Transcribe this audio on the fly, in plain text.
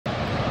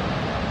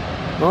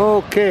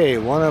Okay,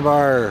 one of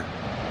our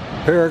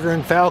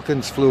peregrine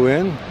falcons flew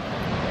in.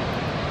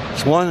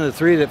 It's one of the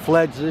 3 that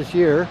fledged this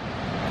year.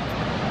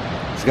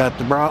 He's got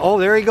the brown. Oh,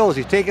 there he goes.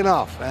 He's taking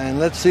off. And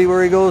let's see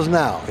where he goes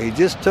now. He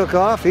just took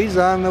off. He's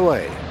on the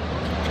way.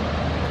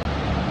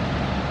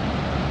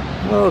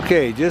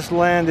 Okay, just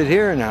landed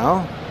here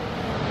now.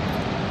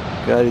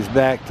 Got his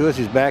back to us.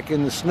 He's back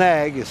in the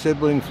snag. His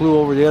sibling flew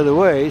over the other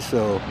way,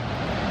 so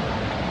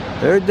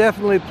they're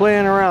definitely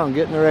playing around,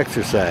 getting their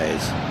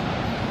exercise.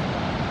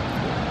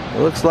 It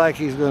looks like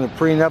he's going to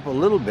preen up a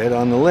little bit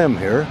on the limb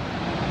here.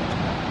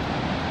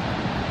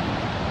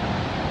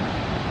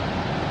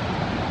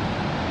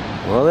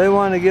 Well, they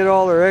want to get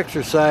all their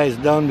exercise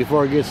done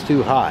before it gets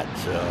too hot,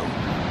 so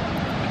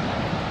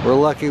we're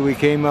lucky we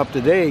came up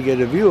today to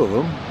get a view of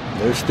them.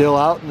 They're still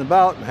out and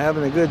about and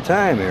having a good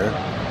time here.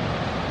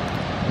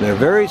 They're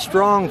very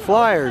strong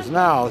flyers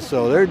now,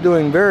 so they're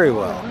doing very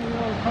well.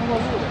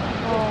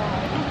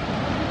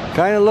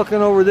 Kind of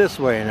looking over this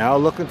way now,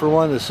 looking for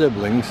one of the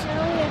siblings.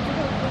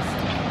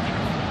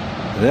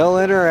 They'll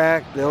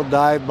interact, they'll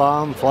dive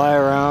bomb, fly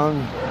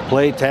around,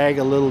 play tag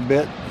a little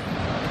bit.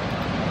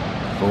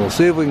 We'll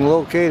see if we can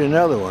locate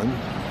another one.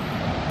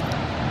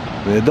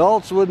 The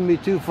adults wouldn't be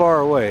too far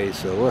away,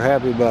 so we're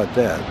happy about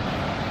that.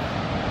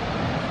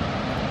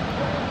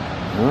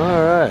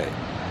 Alright.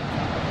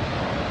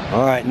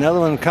 Alright,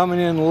 another one coming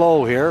in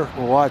low here.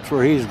 We'll watch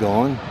where he's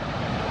going.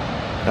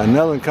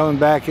 Another one coming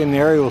back in the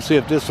area. We'll see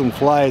if this one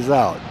flies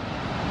out.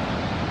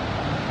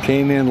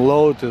 Came in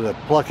low to the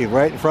plucky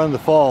right in front of the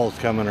falls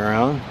coming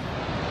around.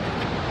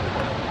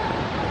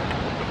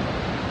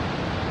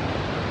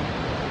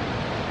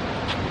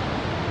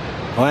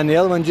 Oh, and the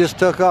other one just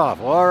took off.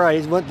 Alright,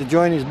 he's went to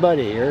join his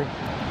buddy here.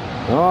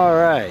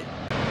 Alright.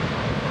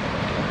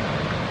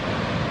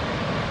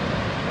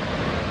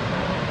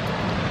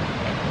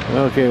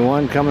 Okay,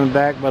 one coming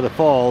back by the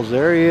falls.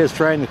 There he is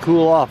trying to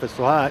cool off. It's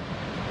so hot.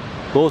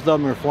 Both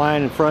of them are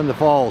flying in front of the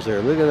falls here.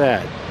 Look at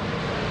that.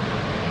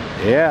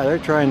 Yeah, they're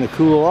trying to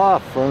cool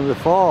off in front of the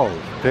falls.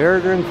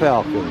 Peregrine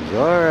falcons.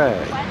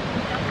 Alright.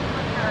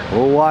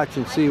 We'll watch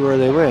and see where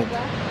they went.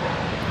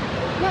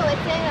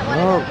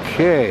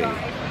 Okay.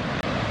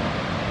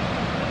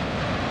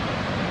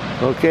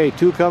 Okay,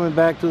 2 coming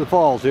back to the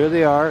falls. Here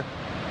they are.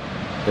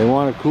 They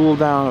want to cool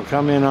down. I'll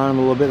come in on them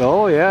a little bit.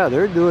 Oh yeah,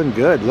 they're doing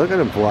good. Look at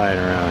them flying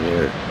around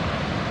here.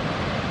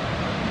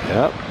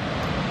 Yep.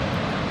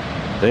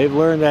 They've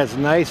learned that's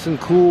nice and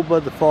cool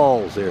by the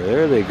falls there.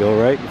 There they go,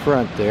 right in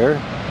front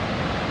there.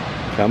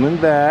 Coming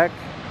back.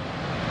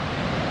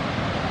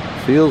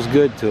 Feels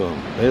good to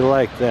them. They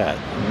like that.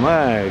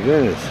 My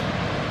goodness.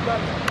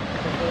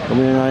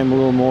 Coming in on him a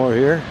little more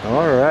here.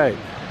 Alright.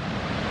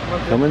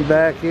 Coming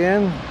back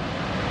in.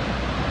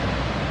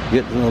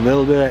 Getting a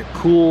little bit of that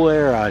cool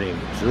air out of him.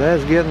 So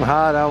that's getting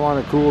hot. I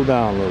want to cool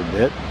down a little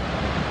bit.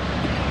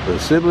 The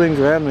siblings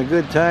are having a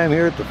good time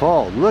here at the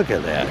falls. Look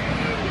at that.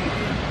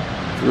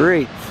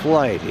 Great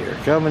flight here.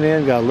 Coming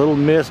in, got a little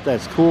mist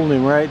that's cooling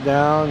him right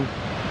down.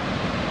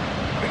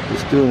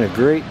 Just doing a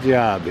great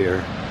job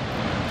here.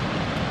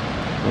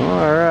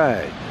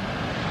 Alright.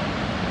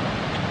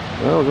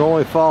 Well, we can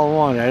only follow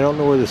one. I don't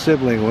know where the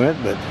sibling went,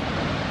 but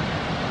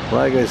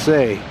like I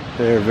say,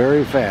 they're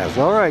very fast.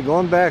 Alright,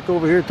 going back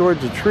over here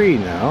towards the tree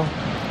now.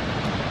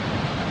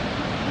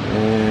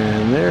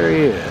 And there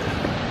he is.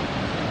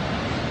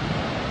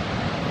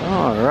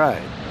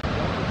 Alright.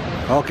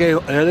 Okay,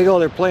 there they go.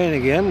 They're playing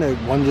again.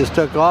 One just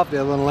took off.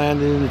 The other one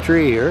landed in the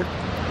tree here.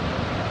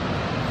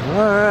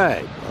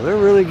 Alright. Well, they're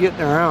really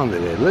getting around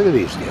today. Look at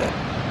these guys.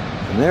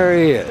 And there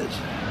he is.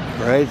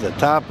 Right at the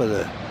top of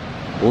the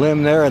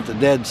limb there at the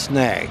dead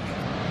snag.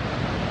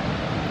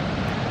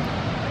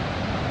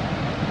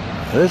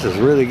 This is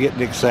really getting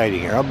exciting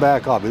here. I'll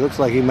back off. He looks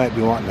like he might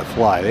be wanting to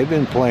fly. They've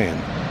been playing.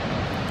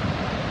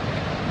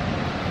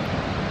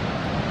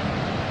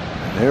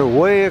 They're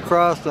way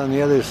across on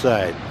the other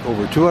side,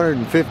 over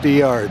 250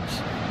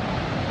 yards.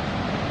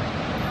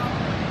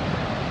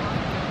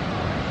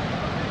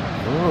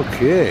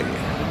 Okay.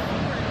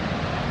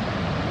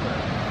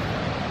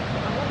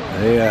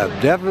 They have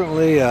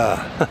definitely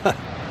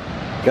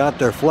got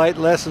their flight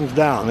lessons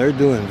down. They're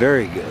doing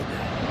very good.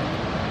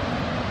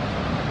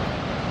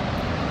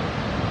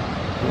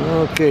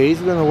 Okay,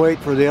 he's going to wait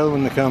for the other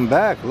one to come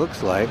back,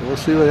 looks like. We'll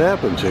see what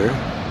happens here.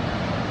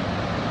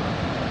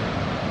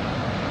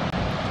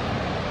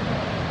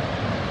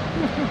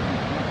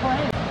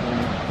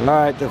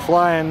 Alright, they're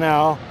flying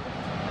now.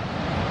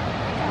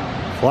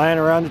 Flying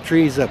around the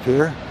trees up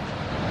here.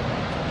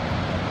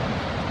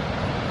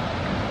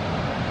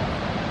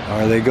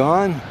 Are they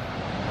gone?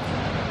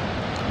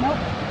 Nope.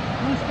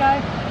 Blue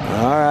sky.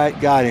 Alright,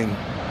 got him.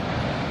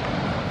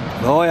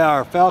 Oh yeah,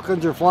 our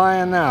falcons are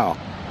flying now.